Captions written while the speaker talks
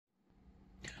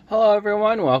Hello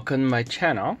everyone, welcome to my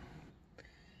channel.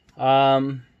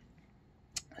 So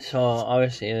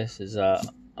obviously this is a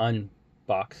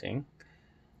unboxing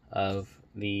of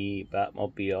the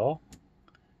Batmobile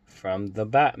from the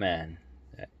Batman,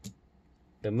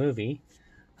 the movie.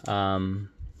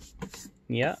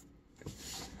 Yeah.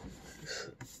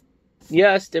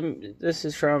 Yes, this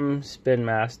is from Spin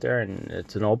Master, and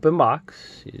it's an open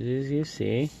box, as you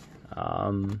see.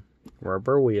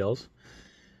 Rubber wheels.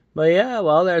 But yeah,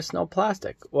 well, there's no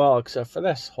plastic. Well, except for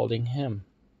this, holding him.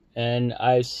 And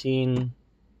I've seen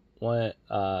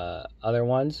other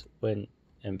ones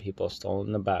and people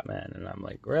stolen the Batman, and I'm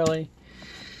like, really?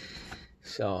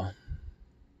 So,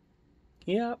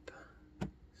 yep.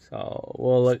 So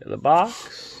we'll look at the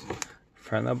box,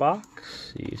 front of the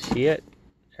box. You see it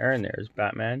there, and there's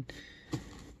Batman.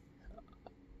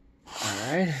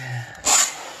 All right.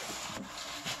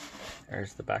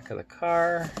 There's the back of the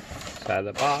car, side of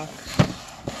the box,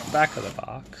 back of the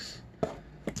box.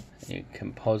 You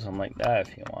can pose them like that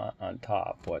if you want on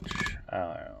top, which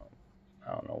I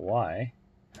don't know why.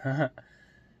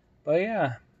 But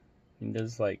yeah, he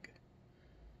does like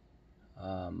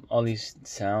all these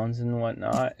sounds and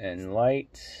whatnot, and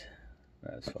light.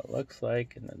 That's what it looks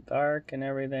like in the dark and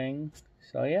everything.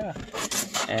 So yeah,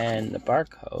 and the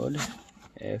barcode,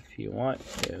 if you want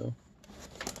to.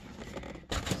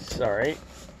 Sorry.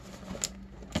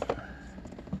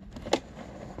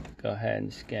 Go ahead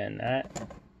and scan that.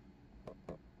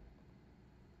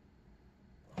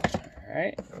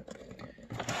 Alright.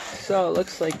 So it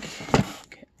looks like,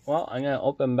 well, I'm going to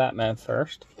open Batman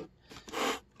first.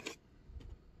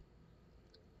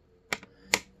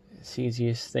 It's the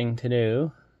easiest thing to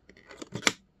do.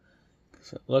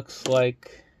 So it looks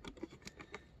like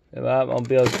the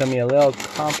Batmobile is going to be a little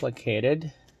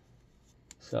complicated.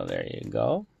 So there you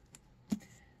go.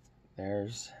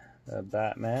 There's the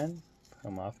Batman. Put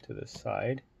him off to the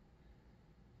side.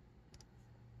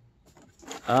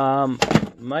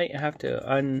 Might have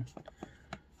to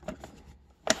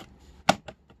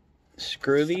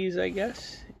unscrew these, I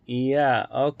guess. Yeah,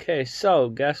 okay, so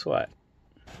guess what?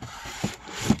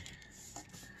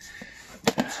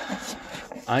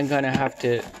 I'm gonna have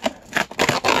to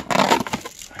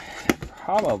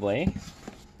probably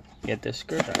get this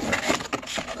screwdriver.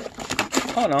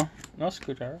 Oh no, no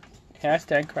screwdriver.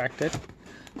 Cast and corrected.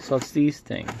 So it's these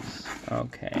things.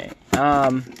 Okay.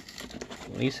 At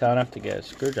least I don't have to get a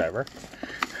screwdriver.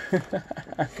 There's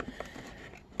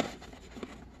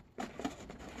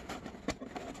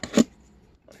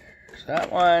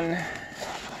that one.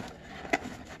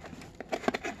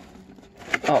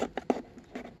 Oh.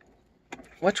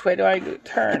 Which way do I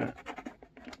turn?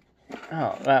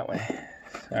 Oh, that way.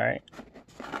 Sorry.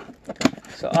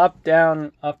 So up,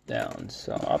 down, up, down.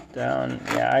 So up, down.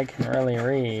 Yeah, I can really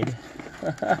read.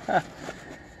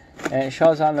 And it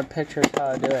shows on the pictures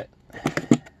how to do it.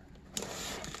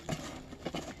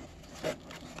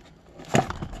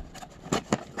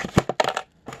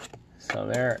 So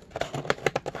there.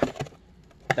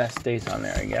 That stays on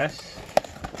there, I guess.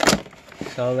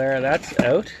 So there, that's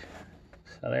out.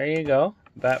 So there you go.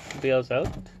 Batmobile's out.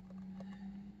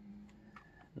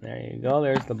 There you go.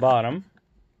 There's the bottom.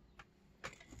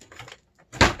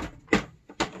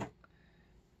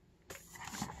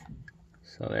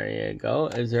 So there you go.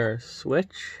 Is there a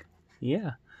switch?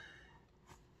 Yeah.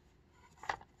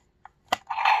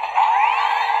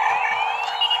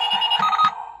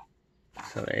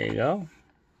 So there you go.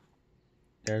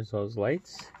 There's those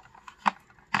lights.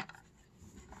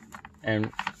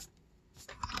 And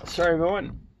sorry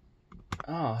everyone.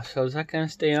 Oh, so is that gonna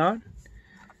stay on?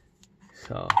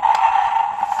 So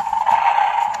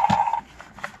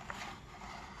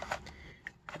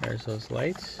there's those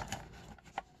lights.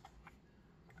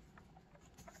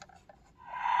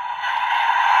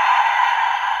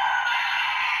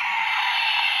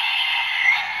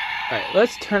 Alright,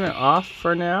 let's turn it off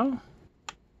for now.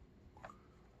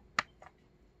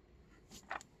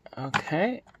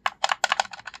 Okay.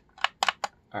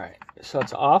 Alright, so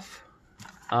it's off.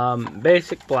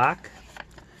 Basic black.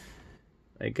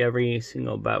 Like every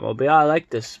single Batmobile. I like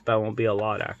this Batmobile a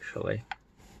lot, actually.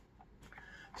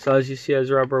 So as you see, it has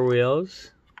rubber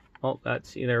wheels. Oh,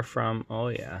 that's either from... Oh,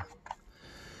 yeah.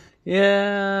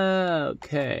 Yeah,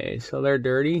 okay. So they're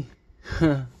dirty.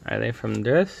 Are they from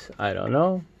this? I don't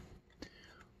know.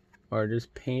 Or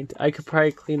just paint. I could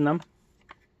probably clean them.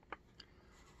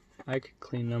 I could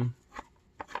clean them.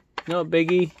 No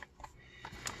biggie.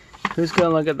 Who's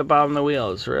gonna look at the bottom of the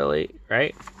wheels, really?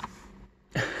 Right?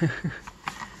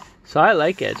 So I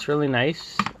like it. It's really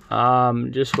nice.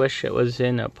 Just wish it was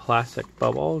in a plastic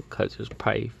bubble because there's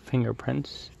probably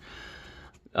fingerprints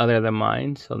other than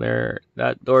mine. So there,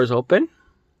 that door's open.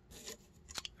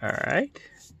 All right.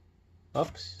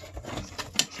 Oops.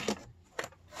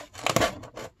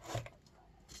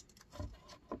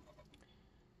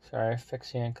 Sorry,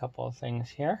 fixing a couple of things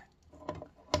here.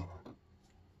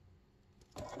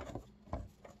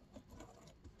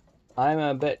 I'm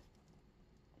a bit...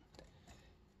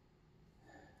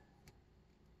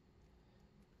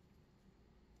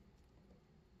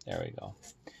 There we go.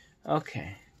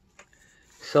 Okay.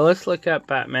 So let's look at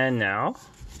Batman now.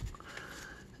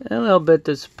 A little bit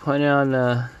disappointed on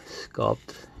the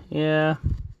sculpt. Yeah.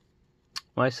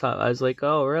 When I saw it, I was like,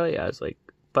 oh, really? I was like,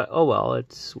 but oh well,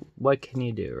 it's, what can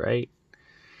you do, right?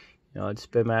 You know, it's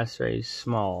Spin Master is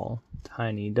small,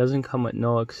 tiny. Doesn't come with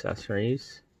no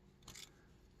accessories.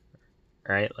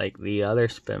 Right? Like the other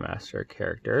Spin Master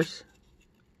characters.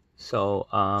 So,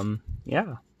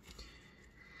 yeah.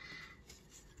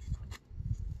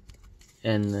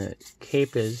 And the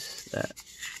cape is that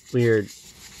weird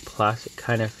plastic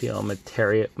kind of feel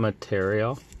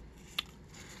material.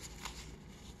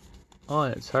 Oh,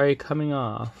 it's already coming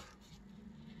off.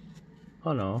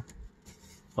 Oh no.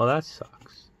 Well, that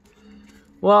sucks.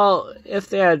 Well, if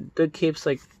they had good capes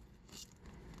like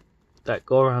that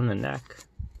go around the neck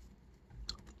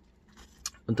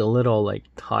with the little like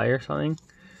tie or something.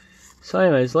 So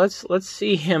anyways, let's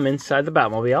see him inside the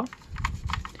Batmobile.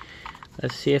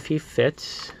 Let's see if he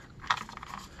fits.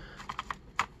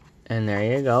 And there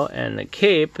you go. And the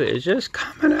cape is just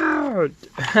coming out.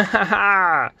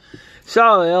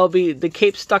 So it'll be the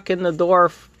cape stuck in the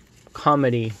door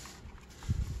comedy.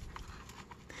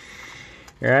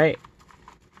 Right?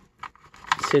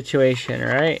 Situation,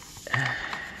 right?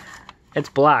 It's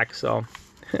black, so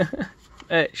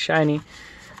it's shiny.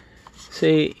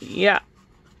 See, yeah.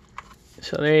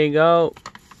 So there you go.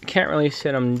 Can't really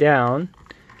sit him down.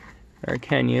 Or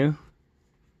can you?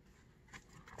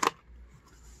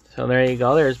 So there you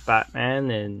go. There's Batman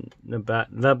and the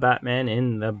Batman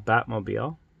in the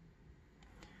Batmobile.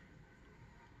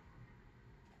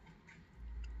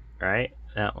 Right?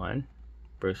 That one.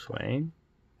 Bruce Wayne.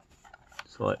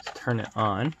 So let's turn it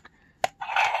on.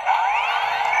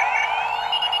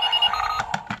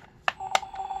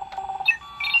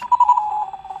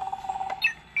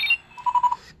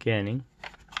 Scanning.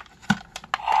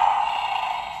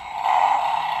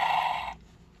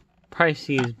 Probably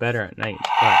sees better at night,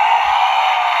 but...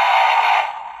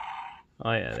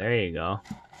 Oh yeah, there you go.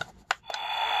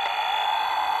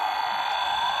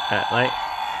 That light.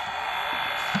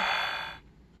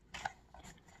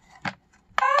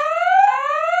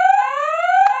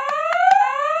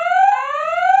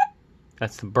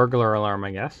 That's the burglar alarm,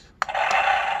 I guess.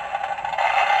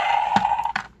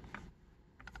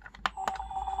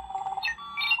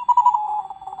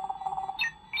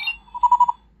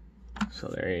 So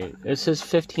there you go. This is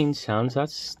 15 sounds.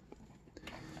 Let's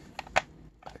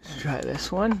try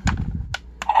this one.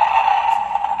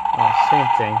 Oh, same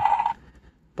thing.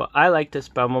 But I like this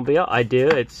Batmobile. I do.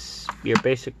 It's your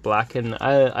basic black, and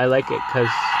I like it because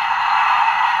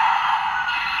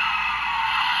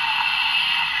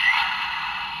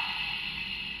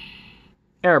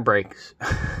air brakes.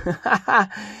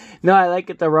 No, I like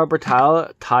it. The rubber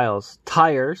tires.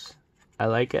 I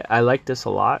like it. I like this a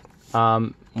lot.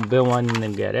 Been wanting to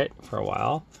get it for a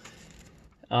while.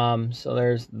 So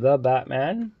there's the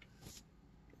Batman.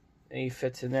 He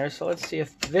fits in there. So let's see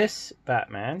if this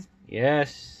Batman,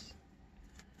 yes,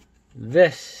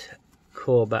 this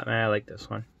cool Batman. I like this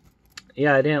one.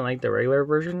 Yeah, I didn't like the regular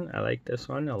version. I like this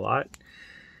one a lot.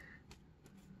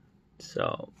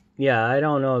 So yeah, I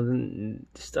don't know the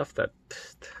stuff that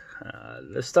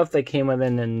came with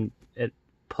it, and it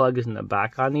plugs in the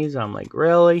back on these. I'm like,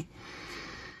 really?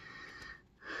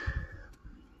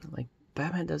 Like,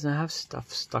 Batman doesn't have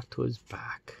stuff stuck to his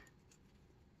back.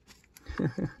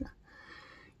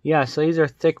 Yeah, so these are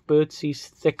thick boots. He's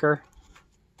thicker.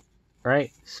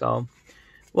 Right? So,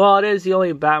 well, it is the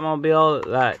only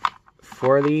Batmobile that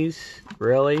for these,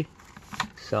 really.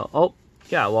 So, oh,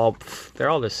 yeah, well, they're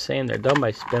all the same. They're done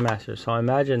by Spin Master, so I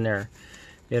imagine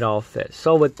it all fits.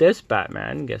 So with this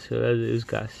Batman, guess who's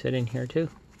got to sit in here too?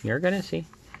 You're going to see.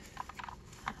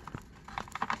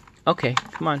 Okay,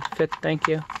 come on, fit, thank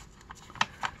you.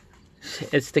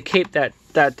 It's the cape that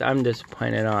I'm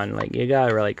disappointed on. Like, you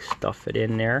gotta like stuff it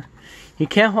in there. You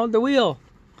can't hold the wheel.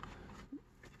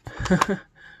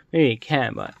 Maybe you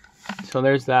can, but so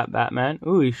there's that Batman.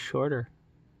 Ooh, he's shorter.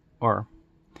 Or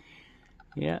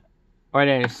yeah. Or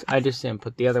I just didn't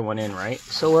put the other one in right.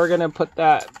 So we're gonna put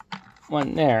that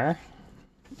one there,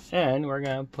 and we're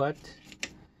gonna put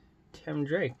Tim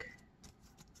Drake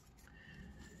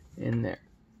in there.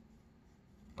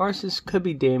 Or this could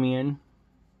be Damien.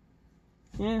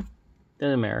 Yeah,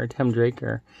 doesn't matter. Tim Drake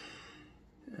or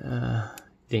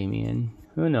Damien.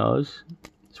 Who knows?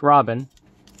 It's Robin.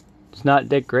 It's not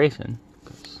Dick Grayson.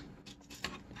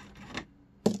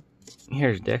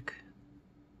 Here's Dick.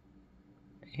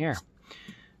 Here.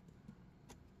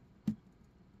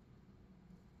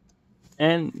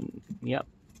 And, yep.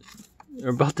 They're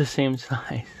about the same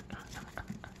size.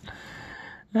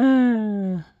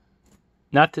 Not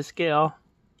to scale.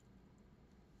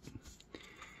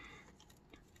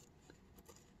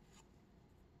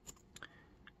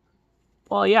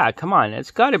 Well, yeah, come on.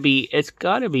 It's gotta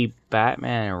be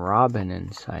Batman and Robin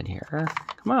inside here.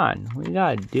 Come on, we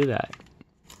gotta do that.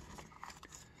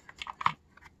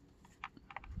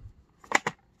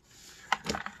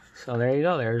 So there you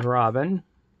go, there's Robin.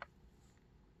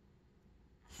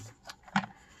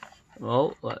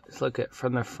 Well, let's look at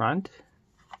from the front.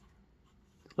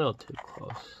 It's a little too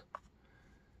close.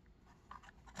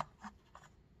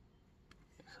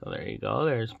 So there you go,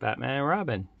 there's Batman and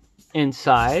Robin.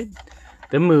 Inside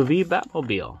the movie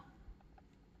Batmobile.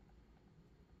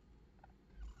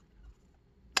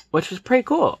 Which is pretty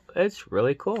cool. It's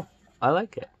really cool. I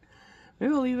like it.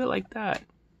 Maybe we'll leave it like that.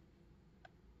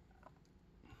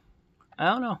 I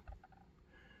don't know.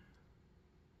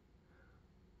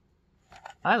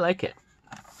 I like it.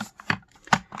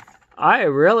 I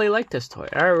really like this toy.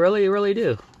 I really, really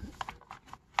do.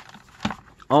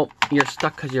 Oh, you're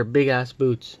stuck because your big ass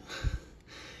boots.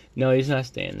 No, he's not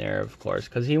staying there, of course,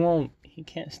 because he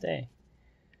can't stay.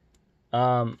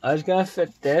 I was gonna fit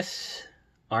this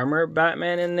armored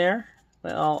Batman in there.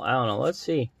 Well, I don't know. Let's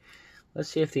see. Let's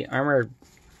see if the armored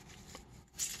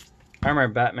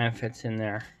Batman fits in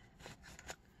there.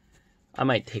 I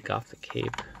might take off the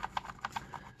cape.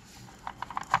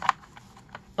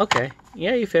 Okay,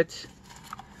 yeah, he fits.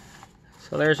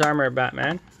 So there's armored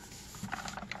Batman.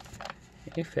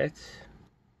 He fits.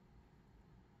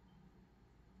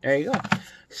 There you go.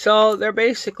 So they're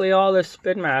basically all the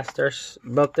Spin Masters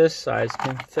about this size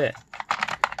can fit.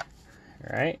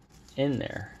 Right in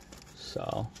there.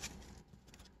 So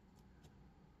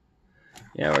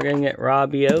yeah, we're gonna get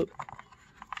Robbie out.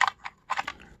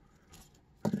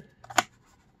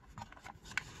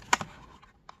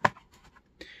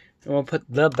 And we'll put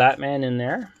the Batman in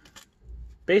there.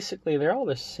 Basically, they're all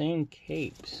the same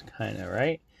capes, kind of,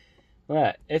 right?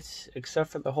 But it's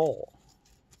except for the hole,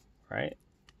 right?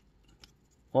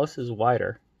 Well, this is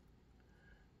wider,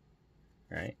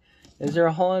 right? Is there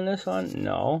a hole in this one?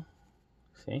 No.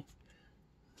 See?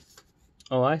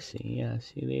 Oh, I see. Yeah,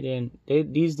 see,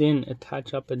 these didn't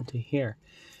attach up into here.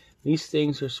 These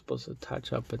things are supposed to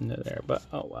attach up into there, but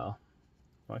oh well.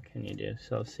 What can you do?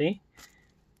 So, see?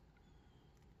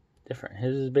 Different.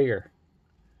 His is bigger.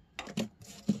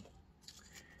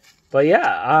 But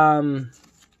yeah,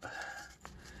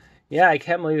 yeah, I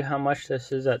can't believe how much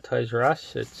this is at Toys R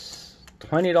Us. It's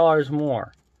 $20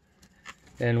 more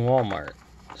than Walmart.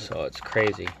 So it's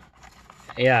crazy.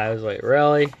 Yeah, I was like,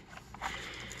 really?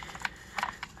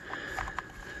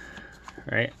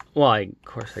 Right? Well, of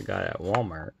course I got it at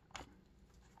Walmart.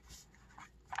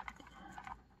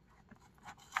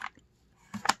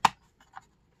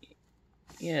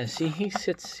 Yeah, see, he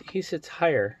sits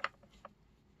higher.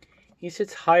 He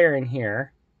sits higher in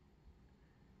here.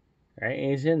 Right?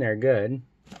 He's in there good.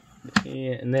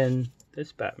 Yeah, and then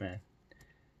this Batman.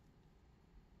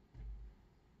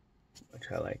 Which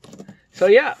I like. So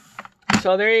yeah.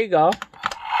 So there you go.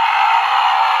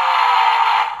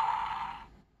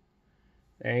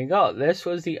 There you go. This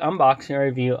was the unboxing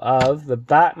review of the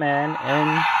Batman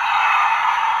and...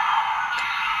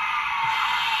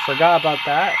 Forgot about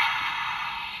that.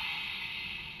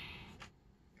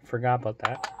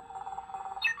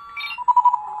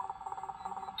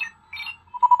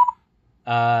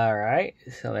 Alright,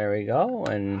 so there we go,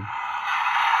 and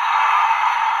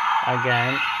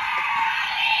again,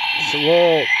 so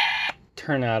we'll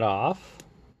turn that off.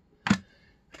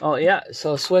 Oh yeah,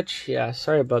 so switch, yeah,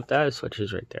 sorry about that, the switch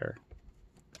is right there.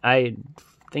 I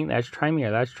think that's try me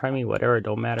or that's try me, whatever, it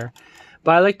don't matter.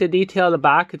 But I like the detail of the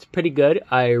back, it's pretty good.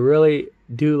 I really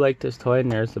do like this toy,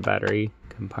 and there's the battery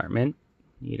compartment.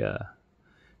 Need a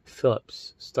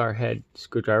Phillips Starhead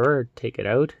screwdriver, take it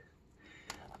out.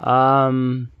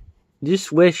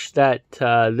 Just wish that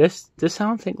this I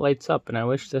don't think lights up, and I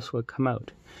wish this would come out.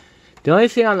 The only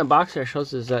thing on the box there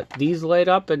shows is that these light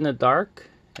up in the dark,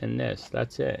 and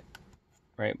that's it,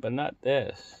 right? But not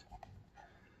this.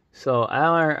 So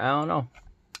I don't know.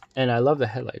 And I love the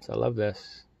headlights. I love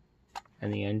this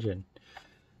and the engine.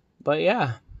 But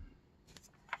yeah,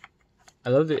 I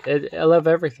love it. I love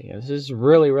everything. This is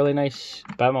really, really nice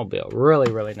Batmobile.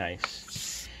 Really, really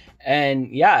nice. And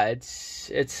yeah,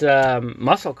 it's a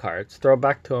muscle car. It's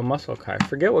throwback to a muscle car. I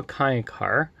forget what kind of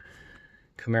car.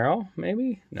 Camaro,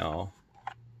 maybe? No.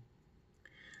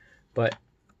 But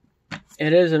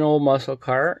it is an old muscle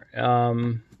car.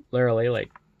 Literally,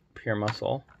 like, pure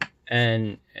muscle.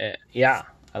 And, yeah,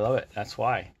 I love it. That's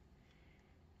why.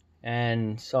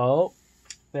 And so,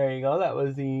 there you go. That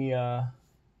was the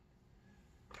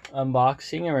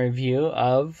unboxing and review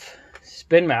of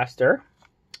Spin Master,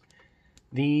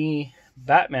 the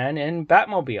Batman and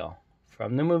Batmobile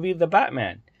from the movie The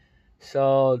Batman.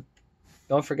 So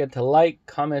don't forget to like,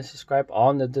 comment, subscribe,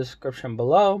 all in the description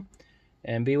below.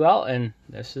 And be well, and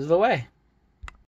this is the way.